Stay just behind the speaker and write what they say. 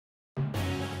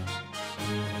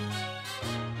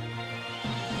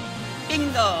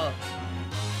Bingo!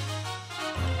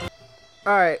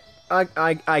 Alright,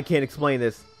 I can't explain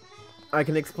this. I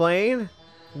can explain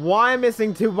why I'm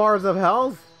missing 2 bars of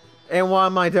health and why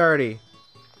am I dirty.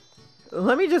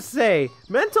 Let me just say,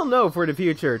 mental note for the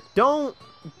future, don't,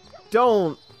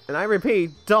 and I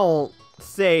repeat, don't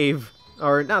save,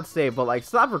 or not save, but like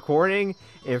stop recording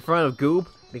in front of Goop,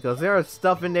 because there is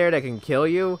stuff in there that can kill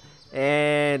you,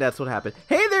 and that's what happened.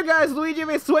 Hey there guys, Luigi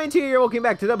Mace22 here, welcome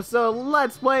back to the episode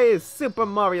Let's Play Super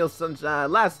Mario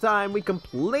Sunshine. Last time we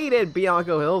completed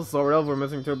Bianco Hills, sort of, we're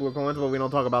missing 2 blue coins, but we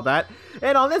don't talk about that.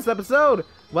 And on this episode,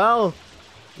 well,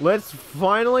 let's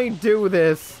finally do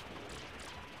this.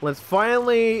 Let's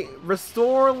finally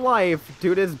restore life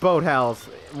to this boathouse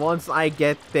once I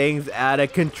get things out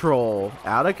of control.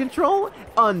 Out of control?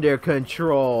 Under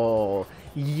control.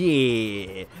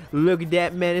 Yeah. Look at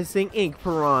that menacing ink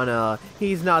piranha.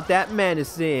 He's not that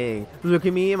menacing. Look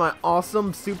at me and my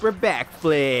awesome super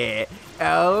backflip.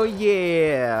 Oh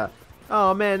yeah.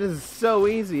 Oh man, this is so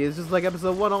easy. It's just like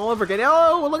episode 1 all over again.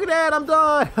 Oh, look at that. I'm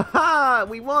done. Haha,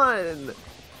 we won.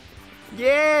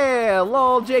 Yeah,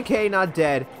 lol, JK, not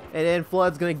dead. And then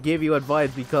Flood's gonna give you advice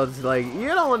because, like, you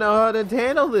don't know how to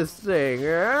handle this thing.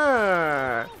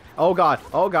 Yeah. Oh god,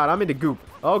 I'm in the goop.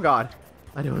 Oh god,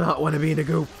 I do not want to be in the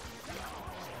goop.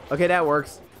 Okay, that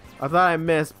works. I thought I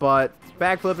missed, but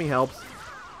backflipping helps.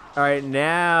 Alright,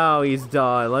 now he's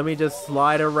done. Let me just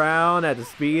slide around at the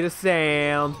speed of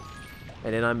sound.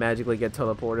 And then I magically get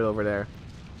teleported over there.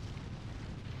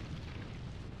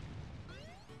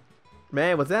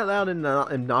 Man, was that loud and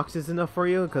obnoxious enough for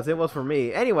you? Because it was for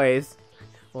me. Anyways,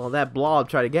 well, that blob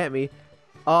tried to get me.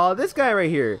 This guy right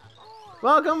here.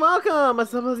 Welcome, welcome! I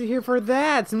suppose you're here for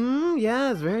that.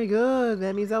 Yes, very good.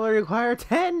 That means I will require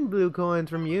 10 blue coins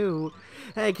from you.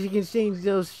 Hey, you can exchange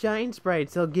those shine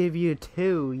sprites. I'll give you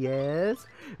 2, yes?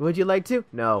 Would you like to?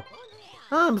 No.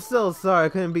 I'm so sorry I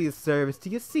couldn't be of service to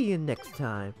you. See you next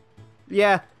time.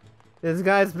 Yeah, this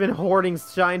guy's been hoarding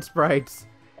shine sprites.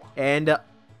 And,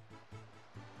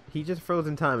 he just froze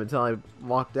in time until I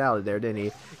walked out of there, didn't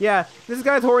he? Yeah, this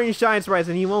guy's hoarding shine sprites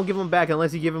and he won't give them back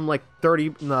unless you give him like 20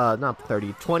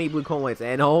 blue coins.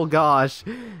 And oh gosh,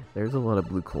 there's a lot of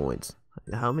blue coins.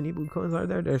 How many blue coins are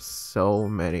there? There's so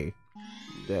many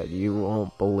that you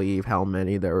won't believe how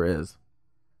many there is.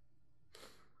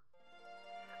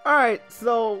 Alright,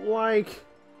 so like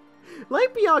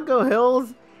Bianco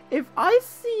Hills, if I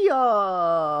see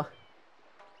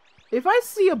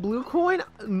a blue coin,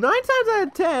 9 times out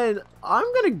of 10,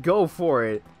 I'm gonna go for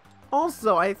it.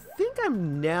 Also, I think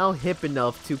I'm now hip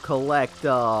enough to collect,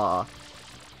 not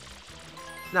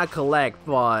collect,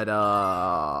 but,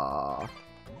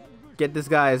 get this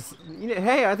guy's,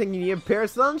 hey, I think you need a pair of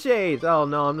sunshades. Oh,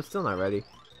 no, I'm still not ready.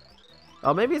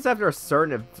 Oh, maybe it's after a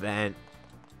certain event.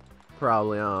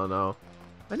 Probably, I don't know.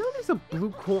 I know there's a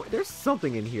blue coin, there's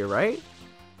something in here, right?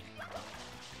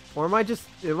 Or am I just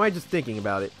thinking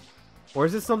about it? Or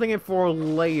is this something for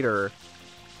later?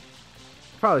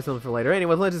 Probably something for later.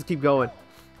 Anyways, let's just keep going.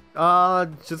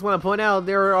 Just want to point out,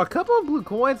 there are a couple of blue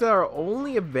coins that are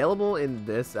only available in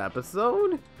this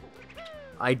episode.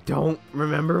 I don't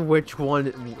remember which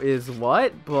one is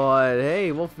what, but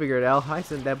hey, we'll figure it out. I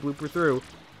sent that blooper through.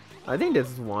 I think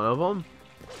this is one of them.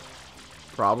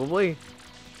 Probably.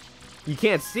 You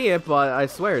can't see it, but I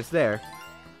swear it's there.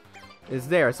 It's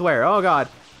there, I swear. Oh god.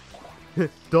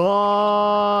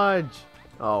 Dodge!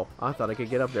 Oh, I thought I could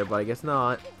get up there, but I guess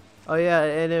not. Oh yeah,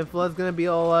 and then Flood's gonna be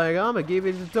all like, I'm gonna give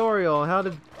you a tutorial on how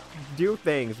to do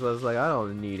things. But I was like, I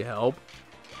don't need help.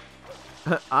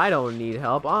 I don't need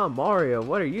help. I'm Mario.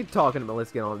 What are you talking about?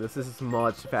 Let's get on this. This is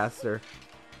much faster.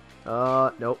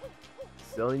 Nope.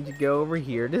 Still need to go over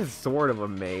here. This is sort of a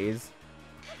maze.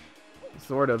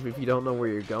 Sort of, if you don't know where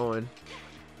you're going.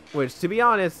 Which, to be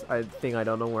honest, I think I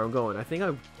don't know where I'm going. I think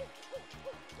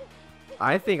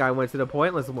I went to the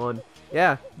pointless one.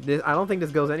 Yeah, I don't think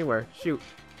this goes anywhere. Shoot.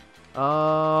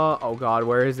 Oh god,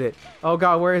 where is it? Oh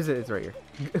god, where is it? It's right here.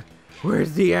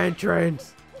 Where's the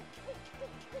entrance?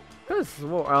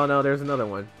 Oh no, there's another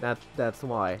one. That's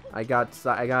why. I got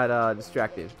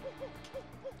distracted.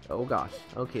 Oh gosh.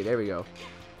 Okay, there we go.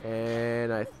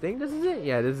 And I think this is it.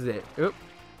 Yeah, this is it. Oop.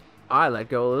 I let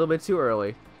go a little bit too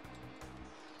early.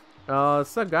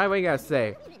 What's up, guy? What you gotta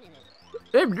say?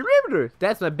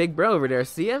 That's my big bro over there,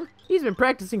 see him? He's been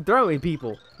practicing throwing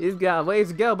people. He's got ways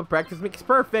to go, but practice makes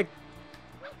perfect.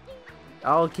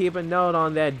 I'll keep a note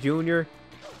on that, Junior.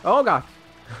 Oh god.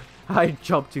 I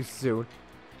jumped too soon.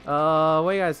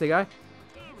 What you gotta say, guy?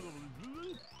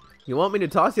 You want me to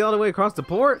toss you all the way across the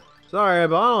port? Sorry,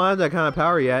 but I don't have that kind of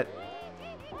power yet.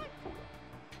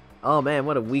 Oh man,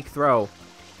 what a weak throw.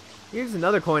 Here's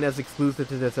another coin that's exclusive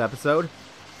to this episode.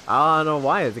 I don't know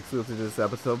why it's exclusive to this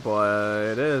episode,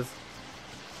 but it is.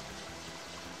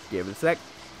 Give it a sec.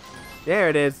 There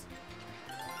it is.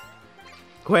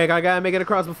 Quick, I gotta make it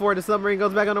across before the submarine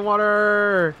goes back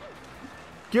underwater.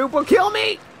 Goop will kill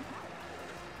me!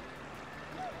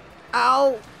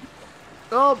 Ow!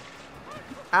 Oh!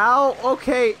 Ow!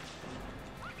 Okay.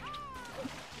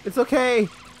 It's okay.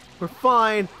 We're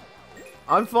fine.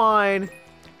 I'm fine.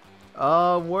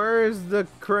 Where's the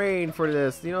crane for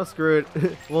this? You know, screw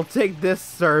it. We'll take this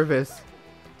service.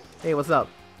 Hey, what's up?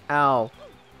 Ow.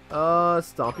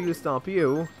 Stomp you, stomp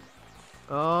you.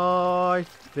 I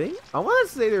think I want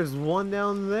to say there's one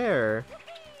down there.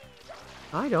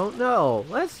 I don't know.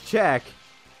 Let's check.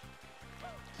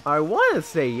 I want to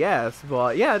say yes,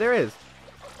 but yeah, there is.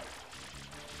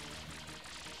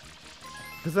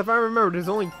 Because if I remember, there's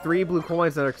only 3 blue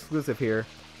coins that are exclusive here.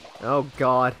 Oh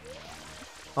god.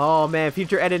 Oh man,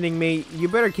 future editing me, you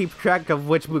better keep track of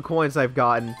which blue coins I've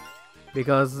gotten.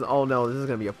 Because, oh no, this is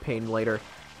going to be a pain later.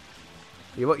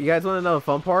 You guys want to know the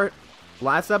fun part?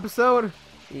 Last episode?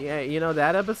 Yeah, you know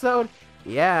that episode?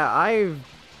 Yeah, I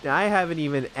haven't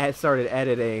even started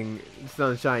editing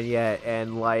Sunshine yet,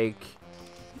 and my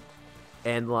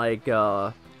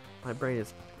brain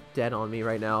is dead on me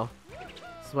right now.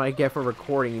 That's what I get for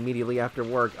recording immediately after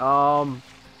work. Wow,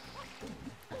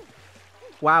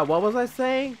 what was I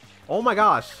saying? Oh my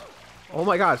gosh. Oh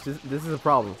my gosh, this is a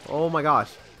problem. Oh my gosh.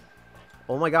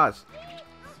 Oh my gosh.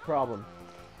 This is a problem.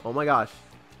 Oh my gosh.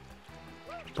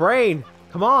 Brain,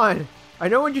 come on. I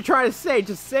know what you're trying to say.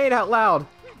 Just say it out loud.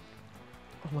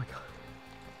 Oh my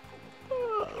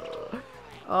god.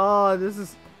 Oh, this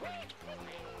is...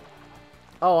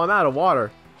 Oh, I'm out of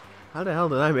water. How the hell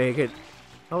did I make it?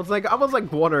 I was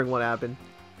like wondering what happened.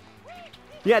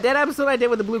 Yeah, that episode I did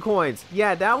with the blue coins.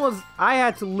 Yeah, that was... I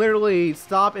had to literally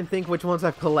stop and think which ones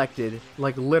I've collected.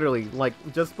 Like, literally. Like,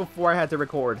 just before I had to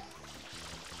record.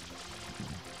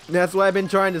 That's what I've been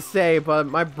trying to say, but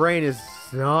my brain is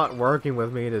not working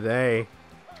with me today.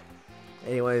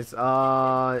 Anyways,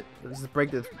 let's just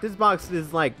break this. This box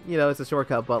is like, you know, it's a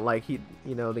shortcut, but like, the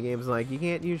game's like, you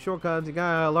can't use shortcuts. You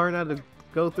gotta learn how to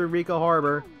go through Rico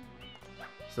Harbor.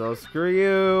 So, screw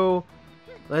you.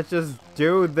 Let's just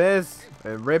do this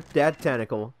and rip that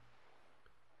tentacle.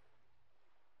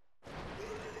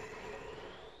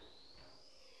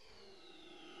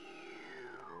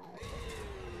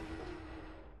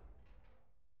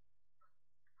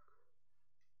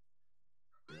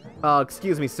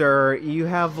 Excuse me, sir. You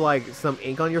have, like, some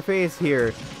ink on your face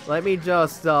here. Let me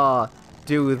just,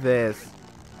 do this.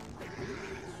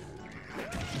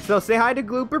 So, say hi to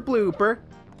Glooper Blooper.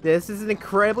 This is an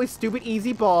incredibly stupid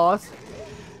easy boss.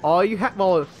 All you have,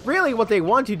 well, really what they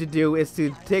want you to do is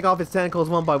to take off his tentacles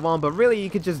one by one, but really you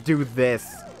could just do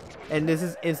this. And this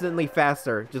is instantly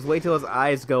faster. Just wait till his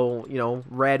eyes go, you know,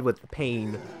 red with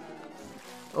pain.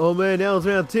 Oh man, now it's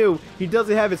round 2. He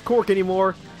doesn't have his cork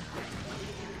anymore.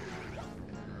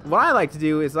 What I like to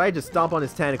do is I just stomp on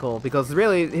his tentacle, because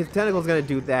really, his tentacle's gonna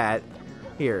do that.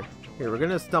 Here, we're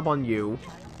gonna stomp on you.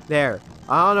 There.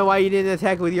 I don't know why you didn't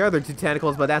attack with your other 2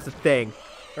 tentacles, but that's the thing.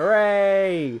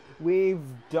 Hooray! We've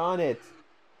done it.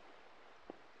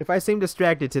 If I seem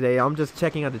distracted today, I'm just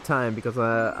checking out the time, because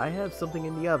I have something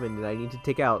in the oven that I need to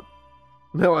take out.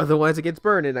 No, otherwise it gets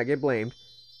burned and I get blamed.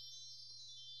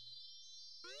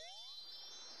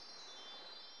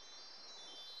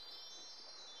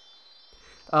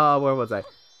 Where was I?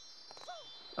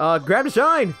 Grab the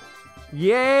shine!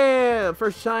 Yeah!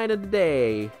 First shine of the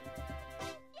day.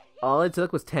 All it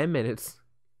took was 10 minutes.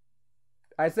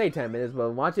 I say 10 minutes,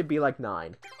 but watch it be like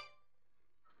 9.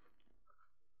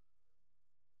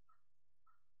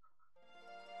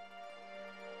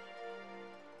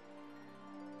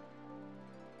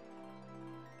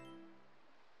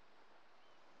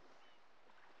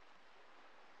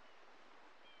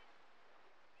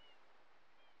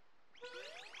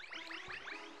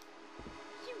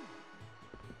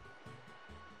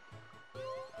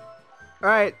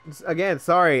 Alright, again,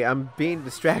 sorry, I'm being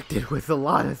distracted with a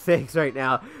lot of things right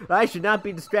now. I should not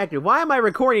be distracted. Why am I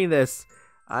recording this?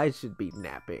 I should be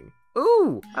napping.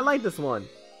 Ooh, I like this one.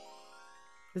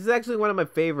 This is actually one of my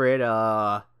favorite,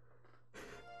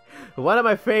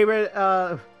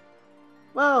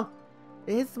 well,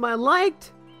 it's my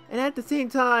liked, and at the same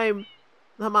time,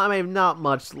 I'm not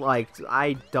much liked.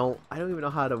 I don't even know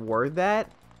how to word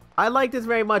that. I like this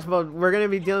very much, but we're going to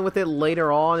be dealing with it later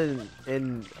on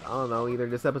in, I don't know, either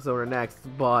this episode or next,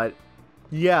 but,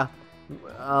 yeah,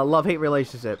 love-hate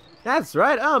relationship. That's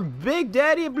right, I'm Big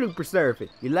Daddy of Blooper Surfing.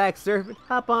 You like surfing?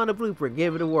 Hop on a blooper and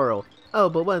give it a whirl. Oh,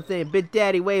 but one thing, Big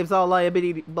Daddy waives all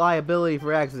liability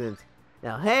for accidents.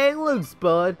 Now hang loose,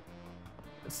 bud.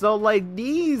 So like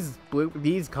these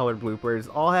colored bloopers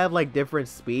all have like different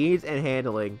speeds and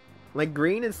handling. Like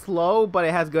green is slow, but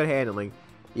it has good handling.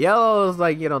 Yellow is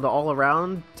like, you know, the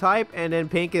all-around type, and then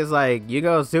pink is like you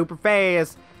go super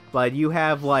fast, but you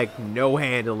have like no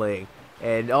handling.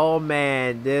 And oh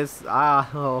man, this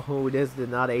this did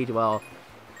not age well.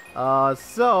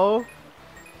 So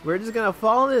we're just gonna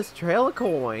follow this trail of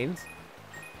coins,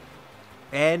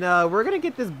 and we're gonna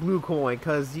get this blue coin,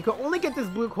 cause you can only get this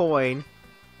blue coin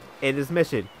in this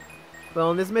mission.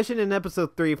 Well, in this mission in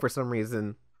episode 3 for some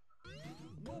reason.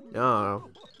 Oh.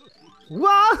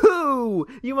 Wahoo!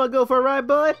 You wanna go for a ride,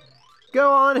 bud?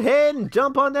 Go on ahead and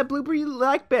jump on that blooper you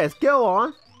like best. Go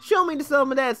on. Show me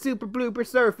some of that super blooper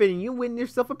surfing and you win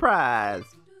yourself a prize.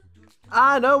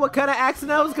 I know what kind of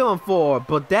accent I was going for,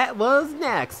 but that was an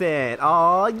accent.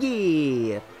 Aw,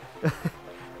 yeah.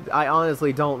 I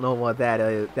honestly don't know what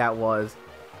that was.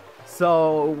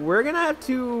 So, we're gonna have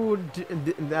to...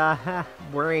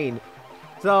 brain.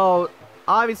 So,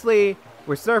 obviously,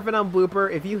 we're surfing on blooper.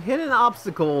 If you hit an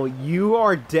obstacle, you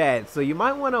are dead. So, you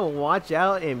might want to watch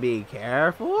out and be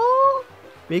careful.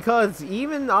 Because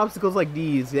even obstacles like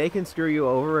these, they can screw you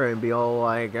over and be all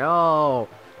like, oh,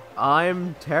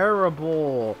 I'm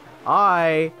terrible.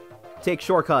 I take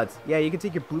shortcuts. Yeah, you can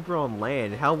take your blooper on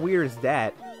land. How weird is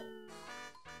that?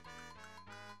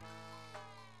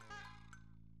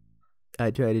 I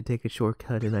tried to take a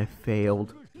shortcut and I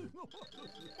failed.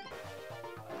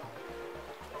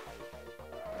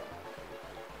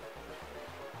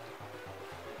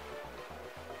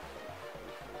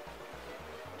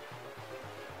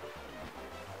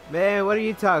 Man, what are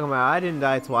you talking about? I didn't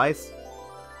die twice.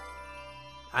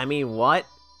 I mean, what?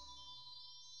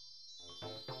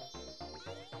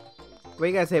 What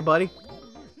you guys say, buddy?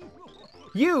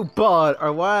 You, bud,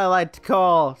 are what I like to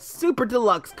call Super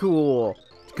Deluxe Cool.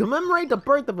 To commemorate the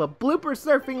birth of a blooper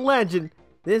surfing legend,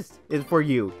 this is for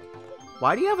you.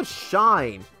 Why do you have a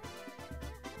shine?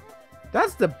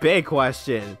 That's the big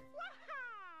question.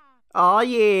 Oh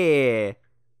yeah.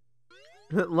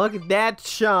 Look at that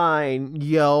shine,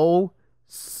 yo.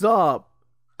 Sup?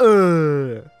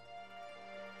 Oh,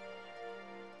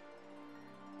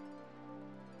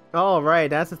 right,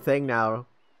 that's a thing now.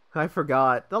 I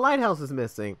forgot. The lighthouse is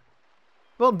missing.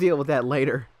 We'll deal with that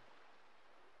later.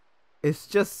 It's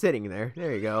just sitting there.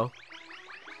 There you go.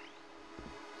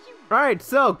 Alright,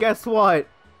 so guess what?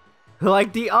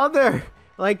 Like the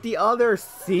other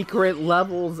secret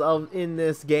levels in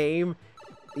this game,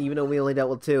 even though we only dealt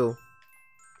with 2.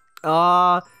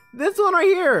 This one right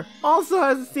here also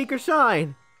has a secret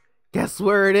shine. Guess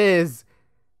where it is?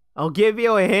 I'll give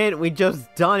you a hint. We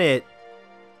just done it.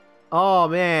 Oh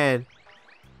man.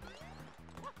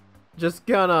 Just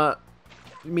gonna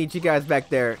meet you guys back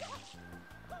there.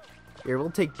 Here,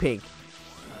 we'll take pink.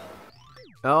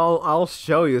 I'll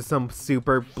show you some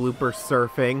super blooper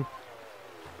surfing.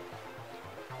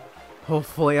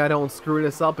 Hopefully I don't screw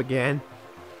this up again.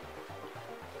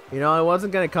 You know, I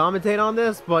wasn't gonna commentate on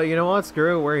this, but you know what?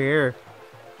 Screw it, we're here.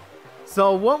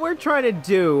 So what we're trying to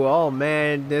do, oh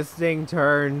man, this thing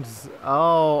turns,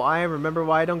 oh, I remember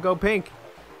why I don't go pink.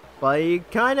 But you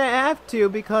kinda have to,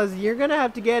 because you're gonna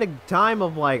have to get a time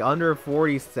of like under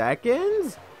 40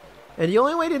 seconds. And the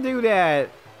only way to do that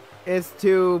is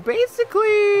to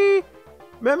basically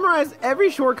memorize every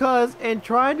shortcut and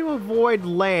try to avoid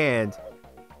land.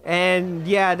 And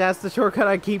yeah, that's the shortcut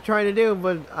I keep trying to do,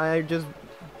 but I just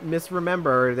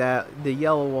misremember that the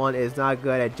yellow one is not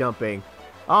good at jumping.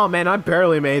 Oh man, I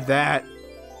barely made that.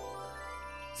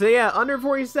 So yeah, under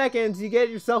 40 seconds, you get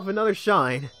yourself another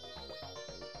shine.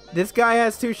 This guy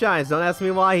has 2 shines. Don't ask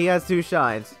me why he has 2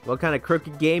 shines. What kind of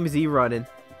crooked game is he running?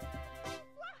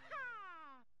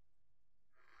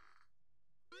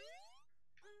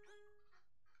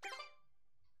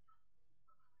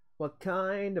 What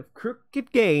kind of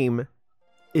crooked game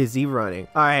is he running?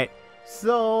 Alright,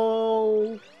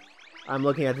 so I'm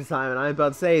looking at the time and I'm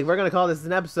about to say we're gonna call this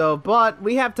an episode, but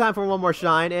we have time for one more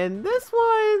shine, and this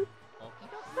one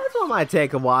might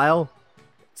take a while.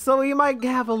 So you might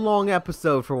have a long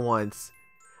episode for once.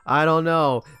 I don't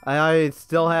know. I'm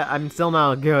still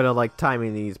not good at like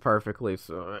timing these perfectly,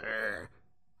 so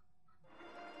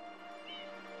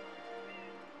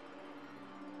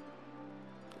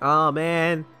oh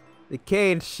man. The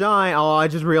Cade Shine. Oh, I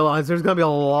just realized there's gonna be a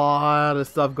lot of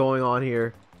stuff going on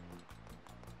here.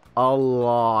 A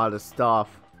lot of stuff.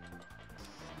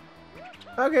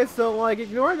 Okay, so like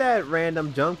ignore that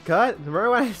random jump cut. Remember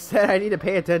when I said I need to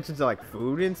pay attention to like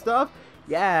food and stuff?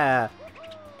 Yeah.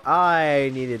 I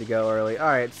needed to go early.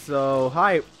 Alright, so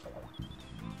hi.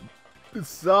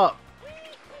 What's up?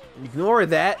 Ignore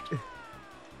that.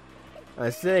 I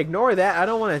said ignore that. I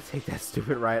don't want to take that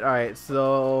stupid ride. Alright,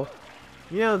 so...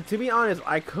 You know, to be honest,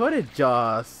 I could have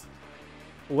just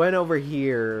went over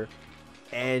here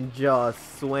and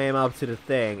just swam up to the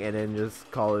thing and then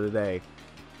just call it a day.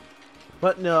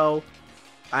 But no,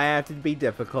 I have to be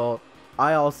difficult.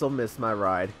 I also missed my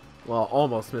ride. Well,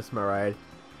 almost missed my ride.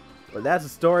 But that's a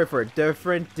story for a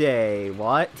different day.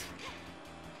 What?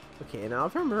 Okay, now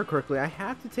if I remember correctly, I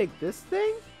have to take this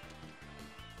thing?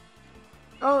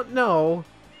 Oh, no.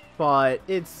 But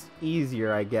it's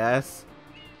easier, I guess.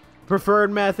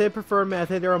 Preferred method.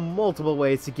 There are multiple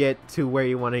ways to get to where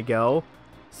you want to go.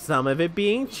 Some of it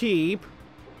being cheap.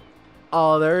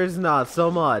 Others not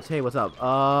so much. Hey, what's up?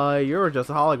 You're just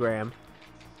a hologram.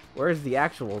 Where's the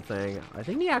actual thing? I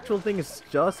think the actual thing is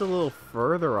just a little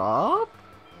further up.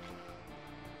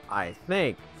 I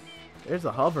think. There's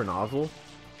a hover nozzle.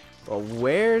 But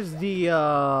where's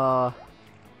the,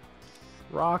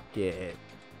 rocket?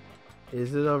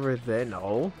 Is it over there?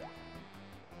 No.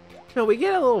 No, we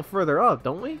get a little further up,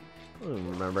 don't we? I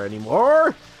don't remember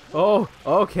anymore. Oh,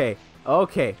 okay.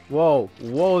 Okay. Whoa.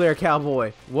 Whoa there,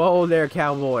 cowboy. Whoa there,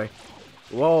 cowboy.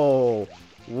 Whoa.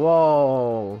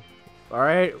 Whoa.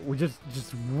 Alright, we just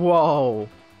whoa.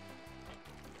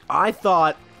 I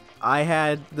thought I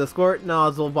had the squirt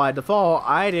nozzle by default.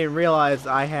 I didn't realize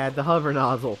I had the hover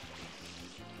nozzle.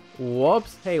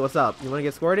 Whoops. Hey, what's up? You want to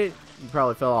get squirted? You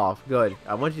probably fell off. Good.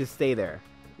 I want you to stay there.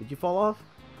 Did you fall off?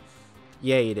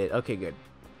 Yeah, you did. Okay, good.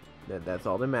 That's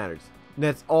all that matters.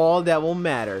 That's all that will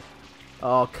matter.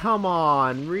 Oh, come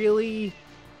on. Really?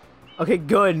 Okay,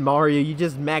 good, Mario. You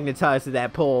just magnetized to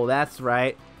that pole. That's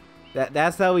right.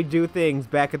 That's how we do things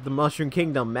back at the Mushroom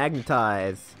Kingdom.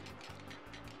 Magnetize.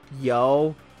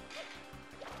 Yo.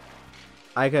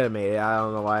 I could have made it. I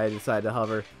don't know why I decided to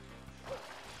hover.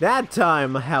 That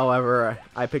time, however,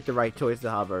 I picked the right choice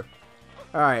to hover.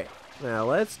 Alright. Now,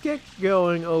 let's get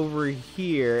going over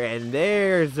here. And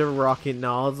there's the rocket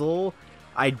nozzle.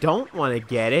 I don't want to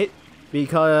get it.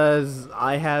 Because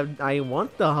I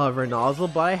want the hover nozzle,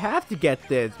 but I have to get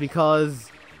this.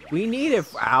 Because we need it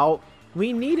out.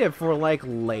 We need it for, like,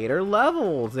 later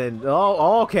levels. And,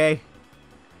 oh, okay.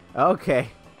 Okay.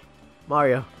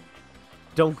 Mario.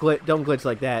 Don't glitch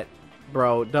like that.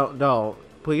 Bro, don't.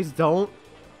 Please don't.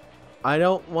 I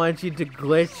don't want you to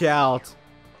glitch out.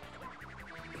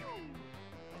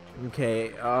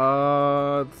 Okay,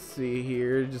 let's see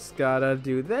here. Just gotta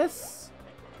do this.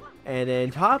 And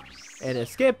then hop, and a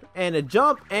skip, and a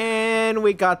jump, and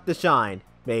we got the shine,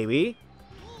 baby.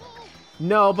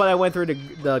 No, but I went through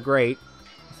the grate.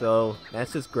 So,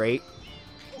 that's just great.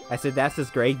 I said that's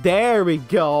just great. There we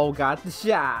go. Got the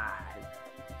shine.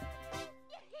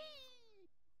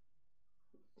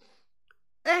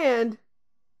 And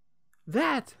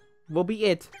that will be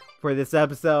it for this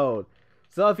episode.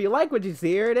 So if you like what you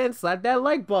see here, then slap that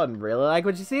like button. Really like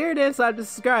what you see here, then slap the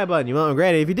subscribe button. You won't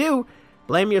regret it if you do.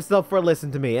 Blame yourself for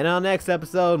listening to me. And on the next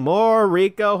episode, more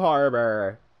Rico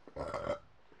Harbor.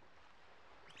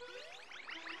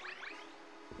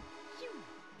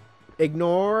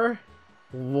 Ignore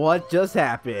what just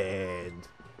happened.